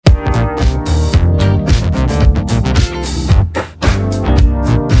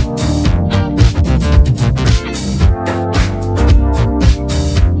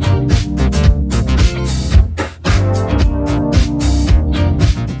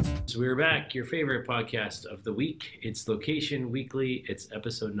we're back. Your favorite podcast of the week. It's Location Weekly. It's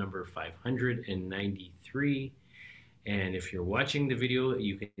episode number 593. And if you're watching the video,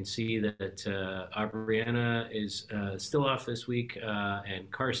 you can see that Aubriana is still off this week,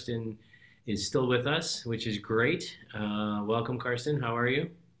 and Karsten is still with us, which is great. Welcome, Karsten. How are you?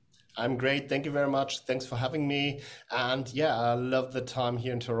 I'm great. Thank you very much. Thanks for having me. And yeah, I love the time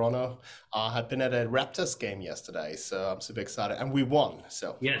here in Toronto. I had been at a Raptors game yesterday, so I'm super excited. And we won,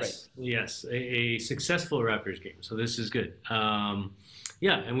 so great. Yes, a successful Raptors game. So this is good. Yeah,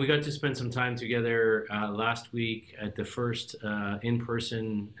 and we got to spend some time together last week at the first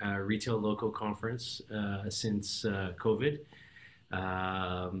in-person retail local conference since COVID.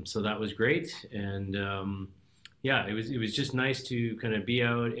 So that was great, and yeah, it was just nice to kind of be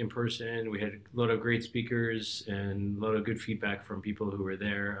out in person. We had a lot of great speakers and a lot of good feedback from people who were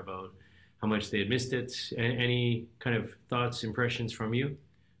there about how much they had missed it. Any kind of thoughts, impressions from you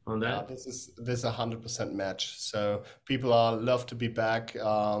on Yeah, that? this 100% match. So people are love to be back.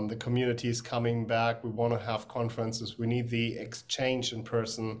 The community is coming back. We want to have conferences. We need the exchange in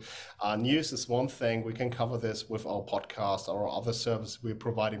person. News is one thing. We can cover this with our podcast or other service we're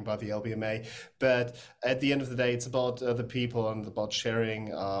providing by the LBMA. But at the end of the day, it's about the people and about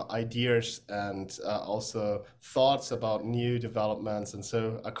sharing ideas and also thoughts about new developments. And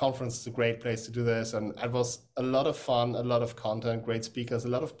so a conference is a great place to do this. And it was a lot of fun, a lot of content, great speakers, a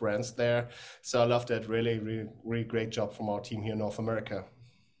lot of brands there. So I loved it. Really, really, really great job from our team here in North America.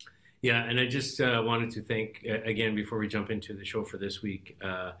 Yeah, and I just wanted to thank again before we jump into the show for this week.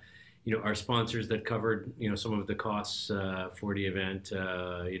 Our sponsors that covered some of the costs for the event.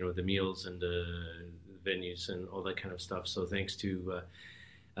 The meals and the venues and all that kind of stuff. So thanks to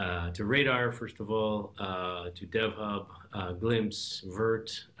Radar first of all, to DevHub, Glimpse,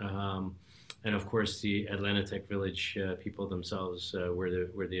 Vert. And of course the Atlanta Tech Village people themselves, where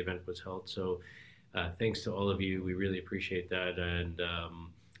the event was held. So thanks to all of you. We really appreciate that. And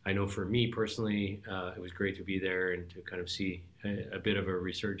I know for me personally, it was great to be there and to kind of see a bit of a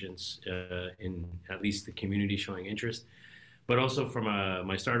resurgence in at least the community showing interest, but also from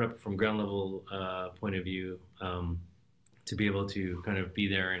my startup from ground level point of view, to be able to kind of be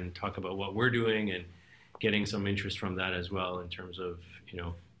there and talk about what we're doing and getting some interest from that as well in terms of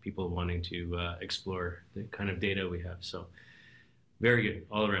people wanting to explore the kind of data we have. So very good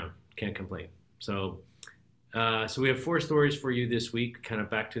all around. Can't complain. So we have 4 stories for you this week, kind of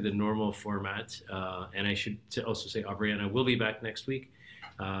back to the normal format. And I should also say Aubriana will be back next week.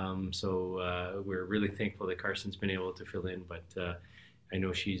 So we're really thankful that Karsten's been able to fill in, but I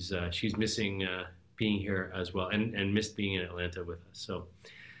know she's missing being here as well and missed being in Atlanta with us. So,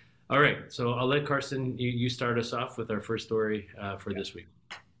 all right. So I'll let Karsten, you start us off with our first story for this week.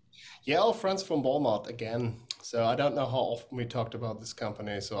 Yeah, our friends from Walmart again. So I don't know how often we talked about this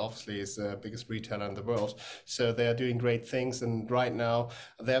company. So obviously it's the biggest retailer in the world. So they are doing great things. And right now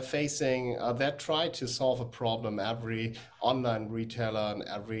they're trying to solve a problem every online retailer and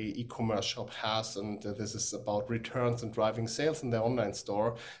every e-commerce shop has. And this is about returns and driving sales in their online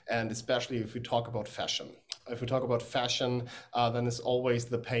store. And especially if we talk about fashion. If we talk about fashion, then it's always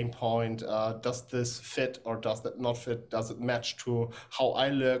the pain point. Does this fit or does that not fit? Does it match to how I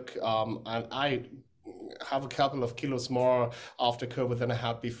look? And I have a couple of kilos more after COVID than I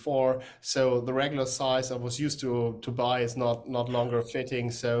had before. So the regular size I was used to buy is not longer fitting.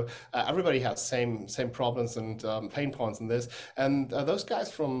 So everybody has same problems and pain points in this. And those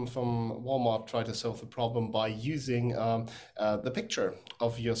guys from Walmart try to solve the problem by using the picture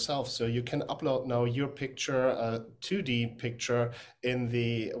of yourself. So you can upload now your picture, a 2D picture in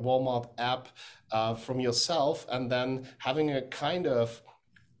the Walmart app from yourself, and then having a kind of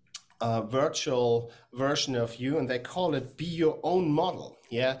virtual version of you, and they call it be your own model.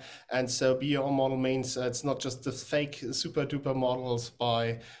 Yeah, and so be your own model means it's not just the fake super duper models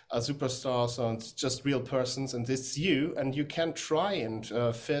by superstars, so it's just real persons, and it's you, and you can try and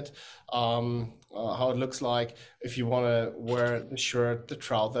fit how it looks like if you want to wear the shirt, the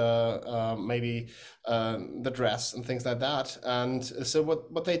trouser, maybe the dress and things like that. And so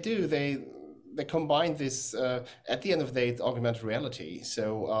what they do, they combine this at the end of the day, it's augmented reality.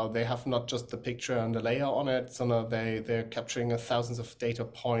 So they have not just the picture and the layer on it, so they're capturing thousands of data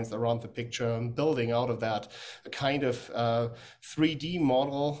points around the picture and building out of that a kind of 3D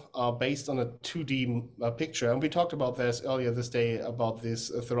model based on a 2D picture. And we talked about this earlier this day about these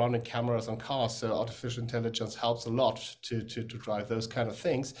surrounding cameras on cars. So artificial intelligence helps a lot to drive those kind of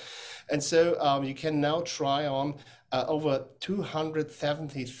things. And so you can now try on over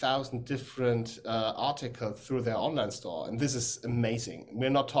 270,000 different articles through their online store. And this is amazing. We're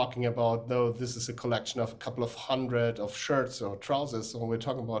not talking about, though, this is a collection of a couple of hundred of shirts or trousers. So we're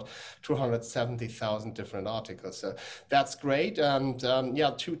talking about 270,000 different articles. So that's great. And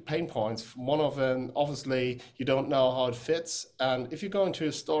yeah, two pain points. One of them, obviously, you don't know how it fits. And if you go into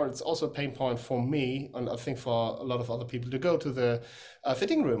a store, it's also a pain point for me, and I think for a lot of other people, to go to the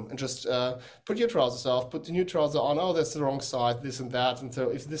fitting room and just put your trousers off, put the new trouser on. Oh, that's the wrong side, this and that. And so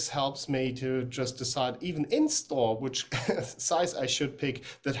if this helps me to just decide even in store which size I should pick,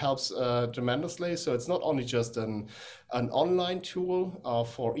 that helps tremendously. So it's not only just an online tool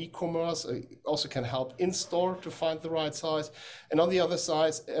for e-commerce, it also can help in store to find the right size. And on the other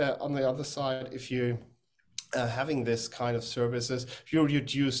side, if you having this kind of services, you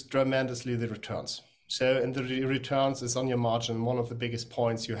reduce tremendously the returns. So, and the returns is on your margin, one of the biggest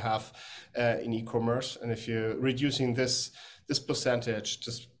points you have in e-commerce. And if you're reducing this percentage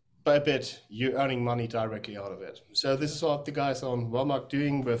just by a bit, you're earning money directly out of it. So this is what the guys on Walmart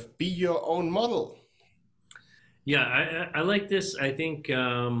doing with Be Your Own Model. Yeah, I like this. I think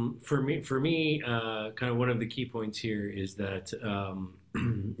for me, kind of one of the key points here is that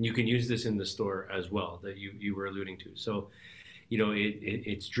you can use this in the store as well, that you were alluding to. So,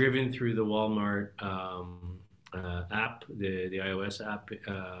 it's driven through the Walmart app, the iOS app,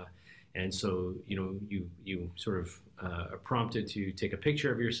 and so you sort of are prompted to take a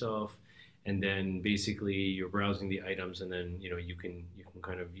picture of yourself, and then basically you're browsing the items, and then you can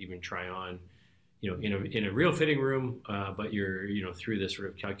kind of even try on, in a real fitting room, but you're through the sort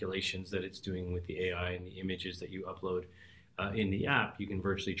of calculations that it's doing with the AI and the images that you upload in the app, you can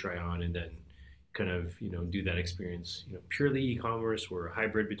virtually try on and then kind of do that experience purely e-commerce or a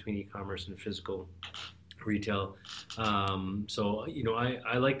hybrid between e-commerce and physical retail. So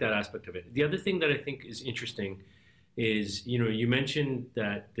I like that aspect of it. The other thing that I think is interesting is you mentioned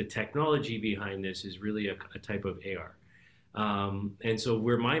that the technology behind this is really a type of AR. And so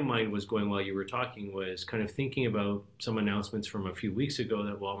where my mind was going while you were talking was kind of thinking about some announcements from a few weeks ago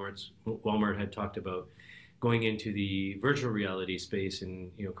that Walmart had talked about going into the virtual reality space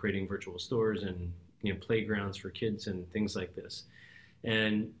and creating virtual stores and playgrounds for kids and things like this.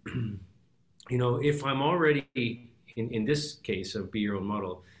 And if I'm already in this case of Be Your Own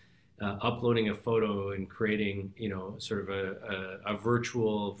Model, uploading a photo and creating sort of a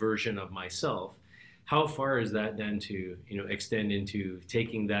virtual version of myself, how far is that then to extend into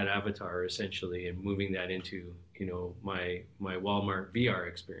taking that avatar essentially and moving that into my Walmart VR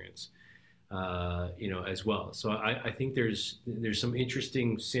experience? As well. So I think there's some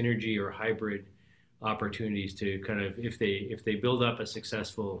interesting synergy or hybrid opportunities to kind of, if they build up a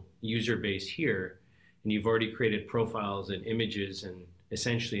successful user base here, and you've already created profiles and images and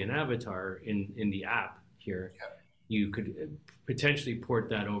essentially an avatar in the app here, yeah, you could potentially port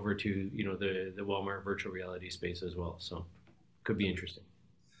that over to the Walmart virtual reality space as well. So could be interesting.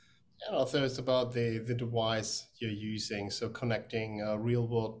 And also it's about the device you're using. So connecting a real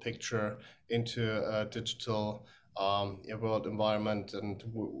world picture into a digital world environment. And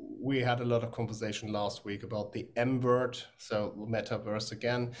we had a lot of conversation last week about the M word, so metaverse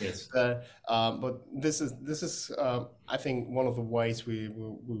again. Yes. But this is I think one of the ways we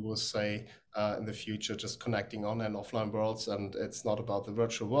will say in the future, just connecting online and offline worlds. And it's not about the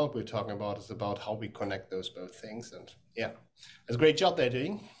virtual world we're talking about, it's about how we connect those both things. And yeah, it's a great job they're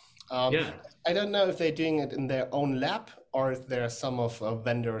doing. Yeah. I don't know if they're doing it in their own lab or if there are some of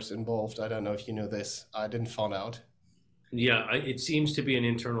vendors involved. I don't know if you know this. I didn't find out. Yeah, it seems to be an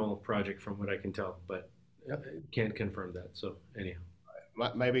internal project from what I can tell, but can't confirm that. So anyhow.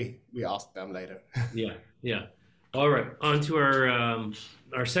 Maybe we ask them later. Yeah. All right, on to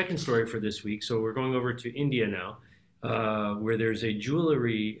our second story for this week. So we're going over to India now, where there's a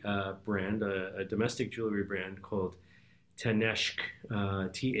jewelry brand, a domestic jewelry brand called Tanishq,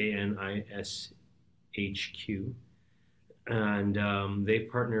 Tanishq, and they've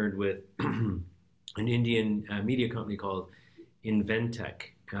partnered with an Indian media company called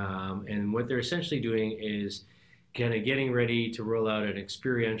Inventec, and what they're essentially doing is kind of getting ready to roll out an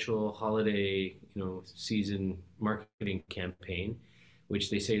experiential holiday, season marketing campaign, which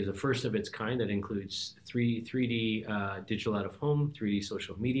they say is the first of its kind that includes 3D digital out of home, 3D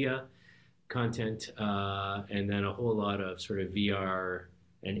social media content, and then a whole lot of sort of VR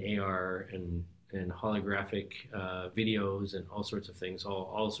and AR and holographic videos and all sorts of things,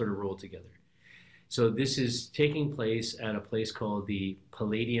 all sort of rolled together. So this is taking place at a place called the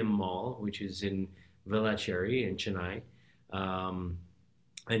Palladium Mall, which is in Velachery in Chennai.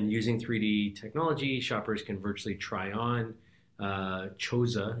 And using 3D technology, shoppers can virtually try on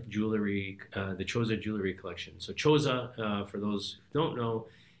Choza jewelry, the Choza jewelry collection. So Choza, for those who don't know,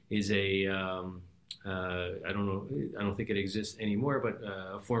 is I don't know, I don't think it exists anymore, but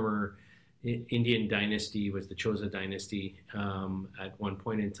a former Indian dynasty was the Choza dynasty at one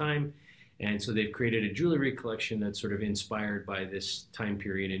point in time. And so they've created a jewelry collection that's sort of inspired by this time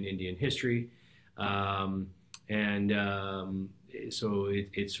period in Indian history. Um, and so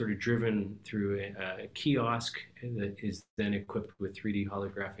it's sort of driven through a kiosk that is then equipped with 3D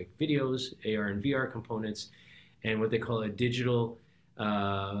holographic videos, AR and VR components, and what they call a digital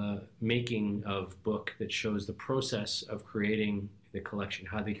making of book that shows the process of creating the collection,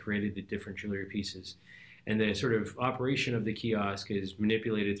 how they created the different jewelry pieces. And the sort of operation of the kiosk is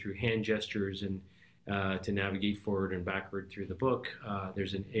manipulated through hand gestures and to navigate forward and backward through the book.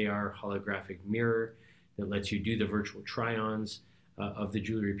 There's an AR holographic mirror that lets you do the virtual try-ons of the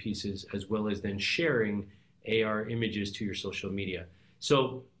jewelry pieces, as well as then sharing AR images to your social media.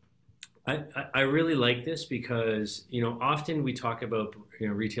 So I really like this because, often we talk about,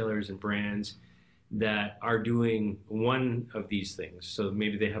 retailers and brands that are doing one of these things. So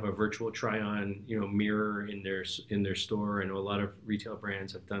maybe they have a virtual try-on, mirror in their store. I know a lot of retail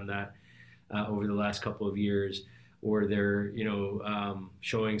brands have done that over the last couple of years, or they're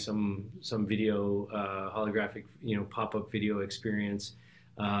showing some video holographic pop-up video experience.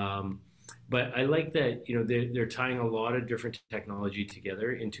 But I like that they're tying a lot of different technology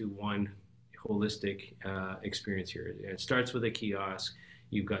together into one holistic experience here. It starts with a kiosk.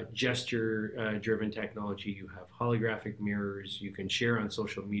 You've got gesture-driven technology. You have holographic mirrors. You can share on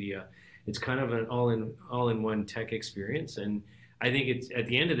social media. It's kind of an all-in-one tech experience. And I think it's, at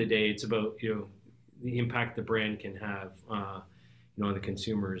the end of the day, it's about the impact the brand can have on the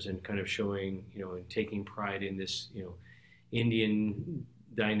consumers, and kind of showing and taking pride in this Indian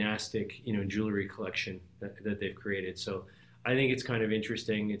dynastic jewelry collection that they've created. So I think it's kind of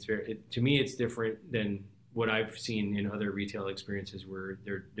interesting. It's to me, it's different than what I've seen in other retail experiences where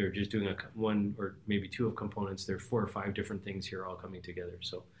they're just doing one or maybe two of components. There are 4 or 5 different things here all coming together.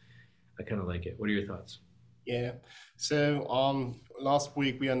 So I kind of like it. What are your thoughts? Yeah. So last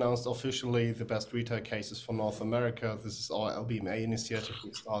week we announced officially the best retail cases for North America. This is our LBMA initiative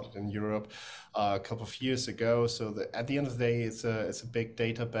we started in Europe a couple of years ago. So at the end of the day, it's a big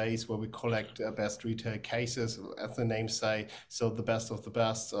database where we collect best retail cases, as the name say. So the best of the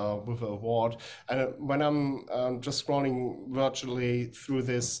best with an award. And when I'm just scrolling virtually through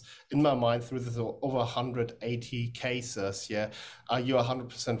this, in my mind, through this over 180 cases, yeah, you're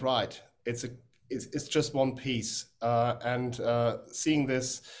 100% right. It's just one piece, and seeing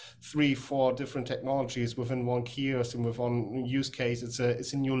this 3-4 different technologies within one kiosk and with one use case,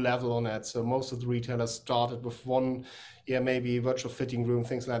 it's a new level on it. So most of the retailers started with one, maybe virtual fitting room,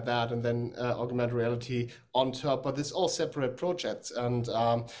 things like that, and then augmented reality on top. But it's all separate projects, and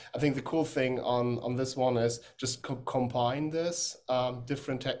I think the cool thing on this one is just combine this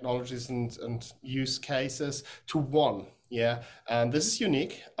different technologies and use cases to one. Yeah, and this is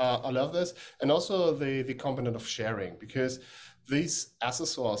unique. I love this. And also the component of sharing, because these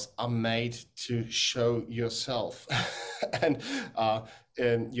accessories are made to show yourself.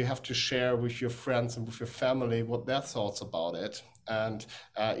 and you have to share with your friends and with your family what their thoughts about it. And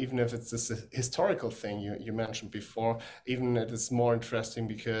even if it's this historical thing you mentioned before, even it is more interesting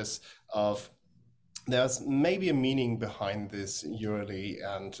because of there's maybe a meaning behind this yearly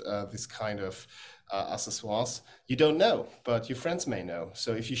and this kind of accessoires. You don't know, but your friends may know.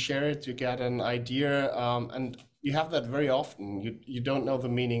 So if you share it, you get an idea, and you have that very often. You don't know the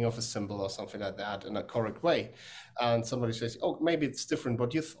meaning of a symbol or something like that in a correct way, and somebody says, "Oh, maybe it's different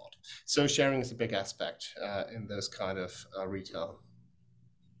what you thought." So sharing is a big aspect in this kind of retail.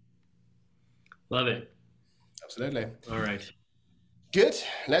 Love it. Absolutely. All right. Good.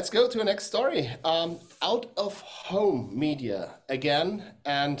 Let's go to the next story. Out of home media again.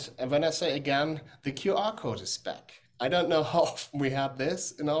 And when I say again, the QR code is back. I don't know how often we had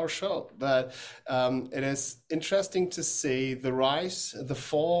this in our show, but it is interesting to see the rise, the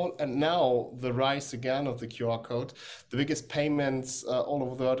fall, and now the rise again of the QR code. The biggest payments all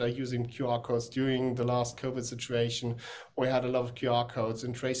over the world are using QR codes. During the last COVID situation, we had a lot of QR codes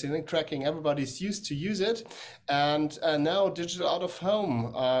and tracing and tracking. Everybody's used to use it. And now digital out of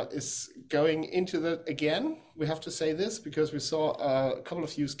home is going into that again. We have to say this because we saw a couple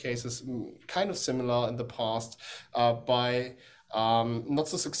of use cases kind of similar in the past by not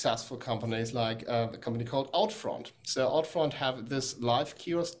so successful companies like a company called Outfront. So Outfront have this live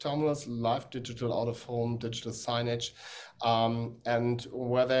kiosk terminals, live digital out of home, digital signage, and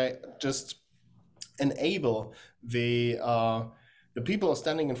where they just enable the people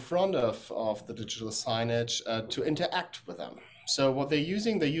standing in front of the digital signage to interact with them. So what they're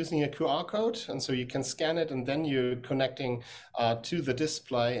using a QR code, and so you can scan it, and then you're connecting to the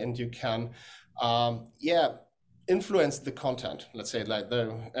display, and you can, yeah, influence the content. Let's say it like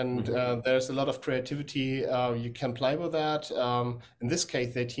that. And Hmm. there's a lot of creativity. You can play with that. In this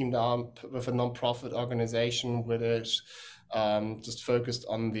case, they teamed up with a non-profit organization which is just focused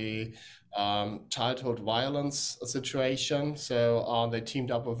on the childhood violence situation. So they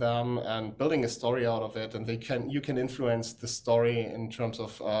teamed up with them and building a story out of it, and you can influence the story in terms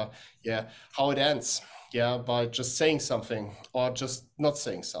of yeah, how it ends. Yeah, by just saying something or just not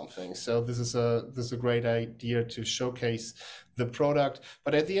saying something. So this is a great idea to showcase the product.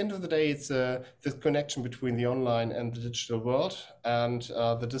 But at the end of the day, it's the connection between the online and the digital world, and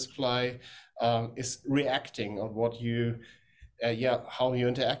the display is reacting on what you yeah, how you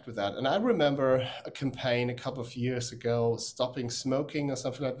interact with that. And I remember a campaign a couple of years ago, stopping smoking or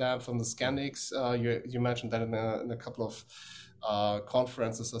something like that from the Scandics. You mentioned that in a couple of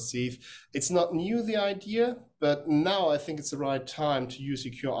conferences, Asif. It's not new, the idea, but now I think it's the right time to use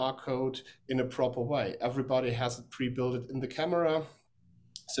a QR code in a proper way. Everybody has it pre-built in the camera.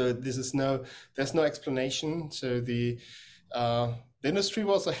 So there's no explanation. So the industry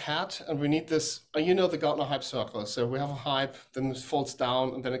was ahead, and we need this. You know the Gartner hype circle. So we have a hype, then it falls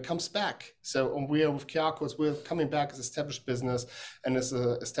down, and then it comes back. So we are with QR codes. We're coming back as established business, and as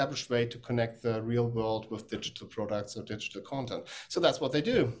an established way to connect the real world with digital products or digital content. So that's what they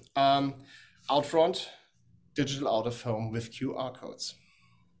do. Out front, digital out of home with QR codes.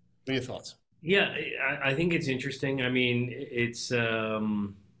 What are your thoughts? Yeah, I think it's interesting. I mean, it's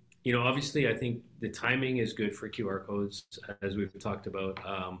obviously, I think the timing is good for QR codes, as we've talked about.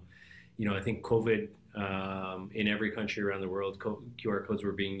 I think COVID in every country around the world, QR codes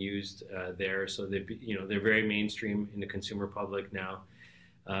were being used there, so they're very mainstream in the consumer public now.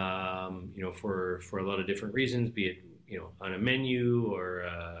 For a lot of different reasons, be it on a menu or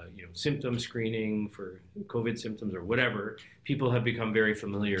symptom screening for COVID symptoms or whatever. People have become very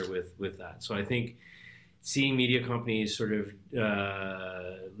familiar with that. So I think seeing media companies sort of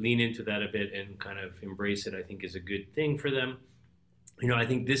lean into that a bit and kind of embrace it, I think is a good thing for them. I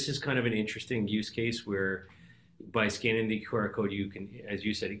think this is kind of an interesting use case where by scanning the QR code, you can, as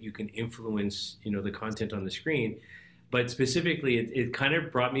you said, you can influence, the content on the screen. But specifically, it kind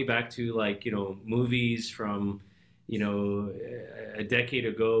of brought me back to movies from, a decade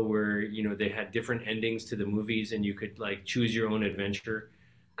ago where, they had different endings to the movies and you could choose your own adventure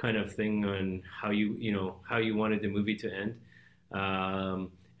kind of thing on how you wanted the movie to end.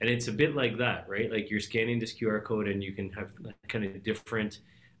 And it's a bit like that, right? Like you're scanning this QR code and you can have kind of different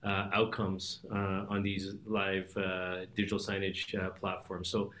outcomes on these live digital signage platforms.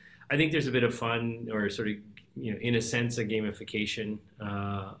 So I think there's a bit of fun or sort of, in a sense, a gamification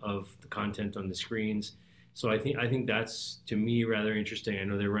of the content on the screens. So I think that's, to me, rather interesting. I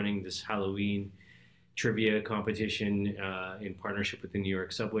know they're running this Halloween trivia competition in partnership with the New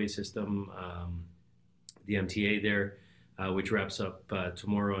York subway system, the MTA there, which wraps up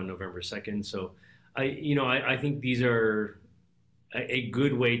tomorrow on November 2nd. So I think these are a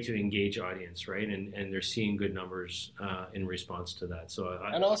good way to engage audience, right? And they're seeing good numbers in response to that. So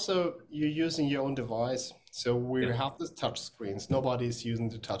And also, you're using your own device. So we yeah, have the touch screens. Nobody is using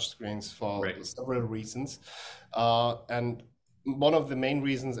the touch screens for right. several reasons. And one of the main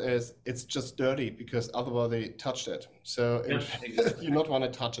reasons is it's just dirty because otherwise they touched it. So Yeah, exactly. you not want to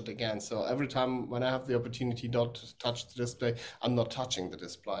touch it again. So every time when I have the opportunity not to touch the display, I'm not touching the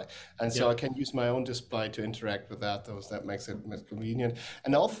display. And so Yeah. I can use my own display to interact with that. That makes it more convenient.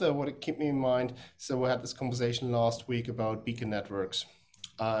 And also what it kept me in mind, so we had this conversation last week about beacon networks.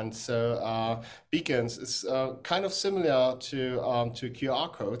 And so beacons is kind of similar to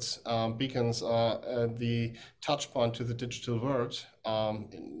QR codes. Beacons are the touch point to the digital world,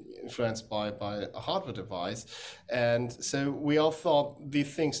 influenced by a hardware device. And so we all thought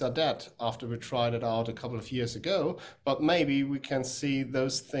these things are dead after we tried it out a couple of years ago. But maybe we can see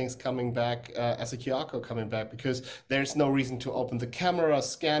those things coming back as a QR code coming back because there's no reason to open the camera,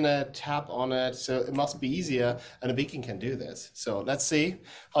 scan it, tap on it. So it must be easier, and a beacon can do this. So let's see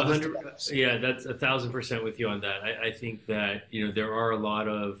how A this hundred, develops. yeah, that's 1,000% with you on that. I think that there are a lot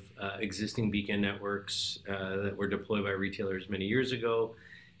of existing beacon networks that were deployed by retailers many years ago.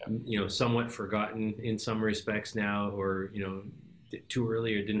 Somewhat forgotten in some respects now, or too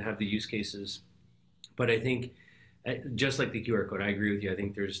early or didn't have the use cases. But I think just like the QR code, I agree with you. I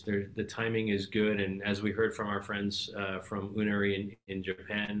think the timing is good, and as we heard from our friends from Unari in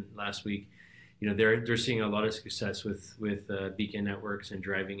Japan last week, they're seeing a lot of success with beacon networks and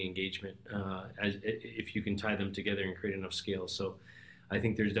driving engagement as if you can tie them together and create enough scale. So I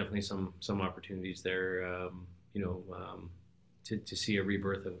think there's definitely some opportunities there. to see a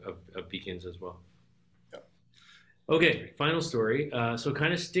rebirth of beacons as well. Yeah. Okay, final story. So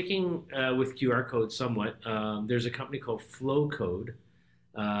kind of sticking with QR codes somewhat, there's a company called Flowcode,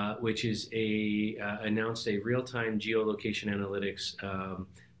 which is announced a real-time geolocation analytics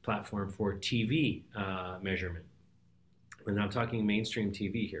platform for TV measurement. And I'm talking mainstream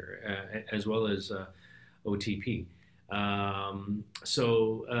TV here, as well as OTP.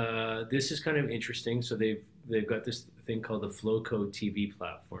 This is kind of interesting. So they've got this thing called the Flowcode TV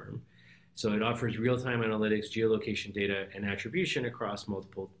platform. So it offers real-time analytics, geolocation data, and attribution across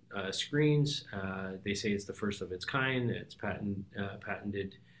multiple screens. They say it's the first of its kind. It's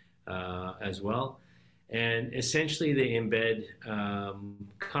patented as well. And essentially, they embed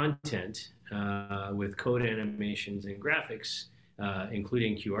content with code animations and graphics,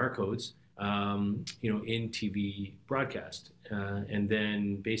 including QR codes, in TV broadcast. And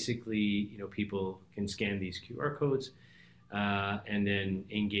then basically, people can scan these QR codes and then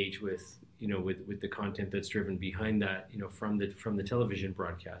engage with the content that's driven behind that, from the television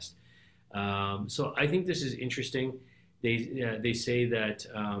broadcast. So I think this is interesting. They say that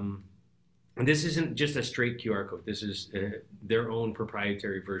and this isn't just a straight QR code. This is their own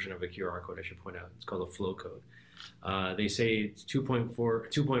proprietary version of a QR code, I should point out. It's called a flow code. They say it's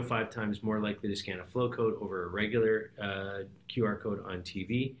 2.5 times more likely to scan a flow code over a regular QR code on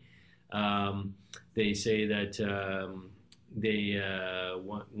TV. They say that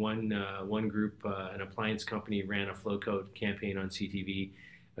one group, an appliance company, ran a flow code campaign on CTV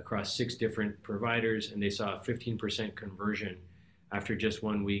across 6 different providers, and they saw a 15% conversion after just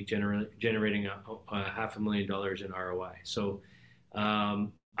 1 week, generating a $500,000 in ROI. So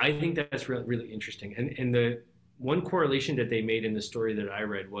I think that's really interesting. And the one correlation that they made in the story that I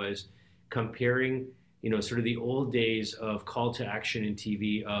read was comparing, sort of the old days of call to action in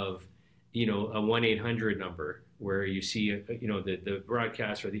TV of, a 1-800 number where you see, the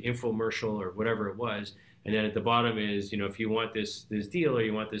broadcast or the infomercial or whatever it was. And then at the bottom is, if you want this deal or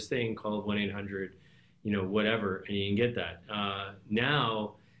you want this thing, call 1-800, whatever, and you can get that.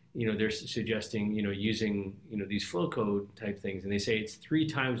 Now, they're suggesting, using, these flow code type things. And they say it's 3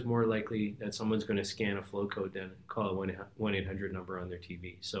 times more likely that someone's going to scan a flow code than call a 1-800 number on their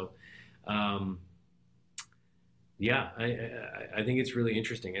TV. So, yeah, I think it's really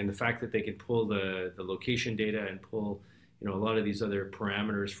interesting. And the fact that they can pull the location data and pull, a lot of these other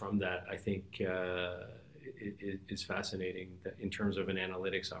parameters from that, I think is fascinating in terms of an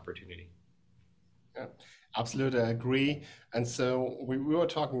analytics opportunity. Yeah, absolutely, I agree. And so we were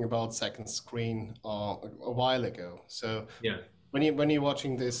talking about second screen a while ago. So Yeah. when you're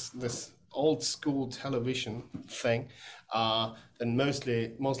watching this old school television thing, then most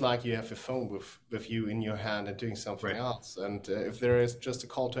likely you have your phone with you in your hand and doing something Right. else. And if there is just a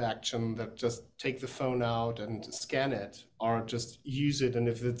call to action, that just take the phone out and scan it, or just use it. And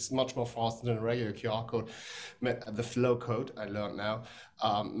if it's much more faster than a regular QR code, the flow code I learned now,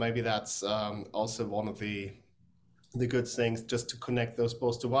 maybe that's also one of the good things, just to connect those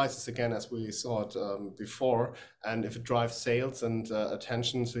both devices again, as we saw it before. And if it drives sales and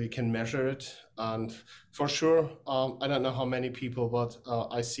attention, so you can measure it. And for sure, I don't know how many people, but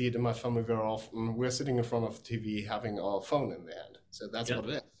I see it in my family very often. We're sitting in front of the TV having our phone in the hand. So that's Yep. what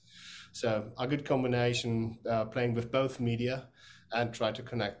it is. So a good combination, playing with both media and try to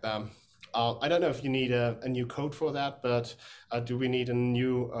connect them. I don't know if you need a new code for that, but do we need a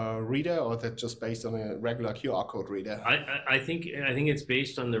new reader, or is that just based on a regular QR code reader? I think it's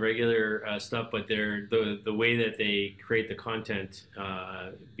based on the regular stuff, but the way that they create the content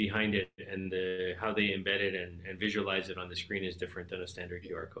behind it and how they embed it and visualize it on the screen is different than a standard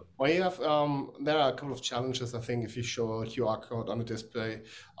QR code. Well, you have there are a couple of challenges, I think, if you show a QR code on a display.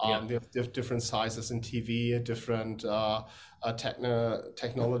 Yeah. They have different sizes in TV, different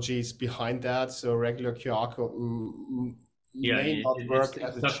technologies behind that. So regular QR code may not work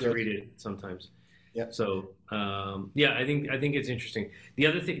as it's it tough to should. read it sometimes. Yeah. So yeah, I think it's interesting. The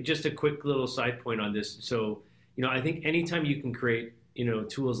other thing, just a quick little side point on this. So I think anytime you can create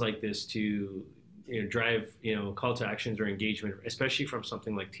tools like this to drive call to actions or engagement, especially from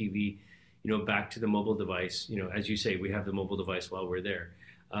something like TV, back to the mobile device. As you say, we have the mobile device while we're there.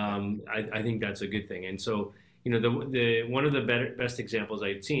 I think that's a good thing. And so the one of the best examples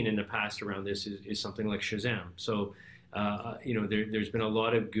I've seen in the past around this is something like Shazam. So there's been a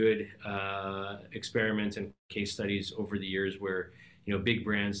lot of good experiments and case studies over the years where big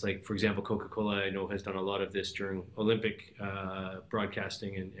brands like, for example, Coca-Cola, I know, has done a lot of this during Olympic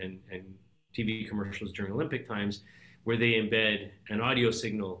broadcasting and TV commercials during Olympic times, where they embed an audio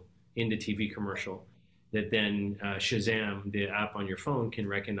signal in the TV commercial that then Shazam, the app on your phone, can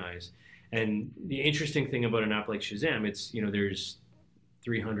recognize. And the interesting thing about an app like Shazam, it's, there's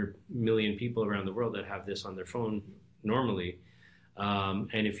 300 million people around the world that have this on their phone normally.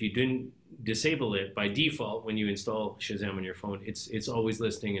 And if you didn't disable it by default, when you install Shazam on your phone, it's always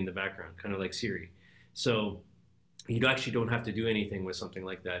listening in the background, kind of like Siri. So you actually don't have to do anything with something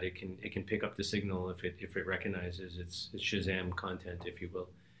like that. It can pick up the signal if it recognizes it's Shazam content, if you will.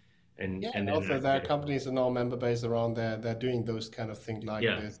 And Yeah, and and then also there are activate it. companies and all member base around there. They're doing those kind of things like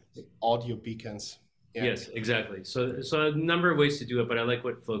Yeah. this audio beacons. Yeah. Yes, exactly. So a number of ways to do it, but I like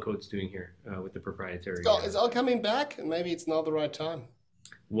what Flowcode's doing here with the proprietary. It's all coming back, and maybe it's not the right time.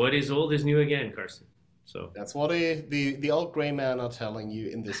 What is old is new again, Carsten. So. That's what the old gray men are telling you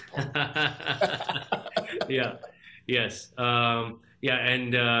in this podcast. Yeah. Yes. Yeah,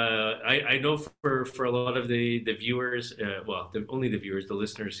 and I know for a lot of the viewers, well, only the viewers, the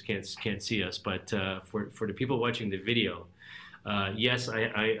listeners can't see us, but for the people watching the video, yes,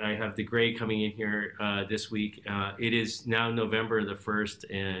 I have the gray coming in here this week. It is now November the 1st,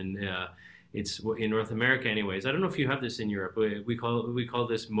 and it's in North America, anyways. I don't know if you have this in Europe. We call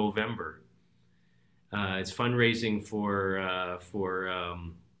this Movember. It's fundraising for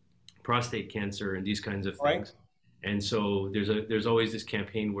prostate cancer and these kinds of Right? things. And so there's always this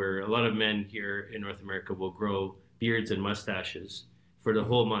campaign where a lot of men here in North America will grow beards and mustaches for the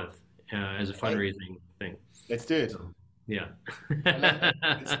whole month as a Right? fundraising thing. Let's do it. So, yeah. I love it.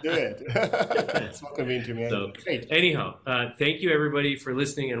 Let's do it. It's so convenient to me. So Great. anyhow, thank you everybody for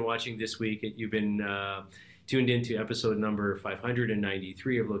listening and watching this week. You've been tuned into episode number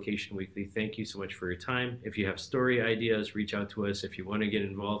 593 of Location Weekly. Thank you so much for your time. If you have story ideas, reach out to us. If you want to get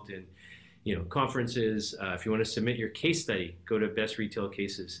involved in conferences, if you want to submit your case study, go to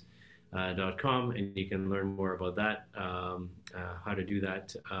bestretailcases.com and you can learn more about that, how to do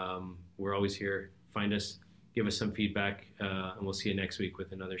that. We're always here. Find us, give us some feedback, and we'll see you next week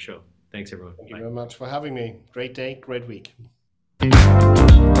with another show. Thanks, everyone. Thank you Bye. very much for having me. Great day, great week.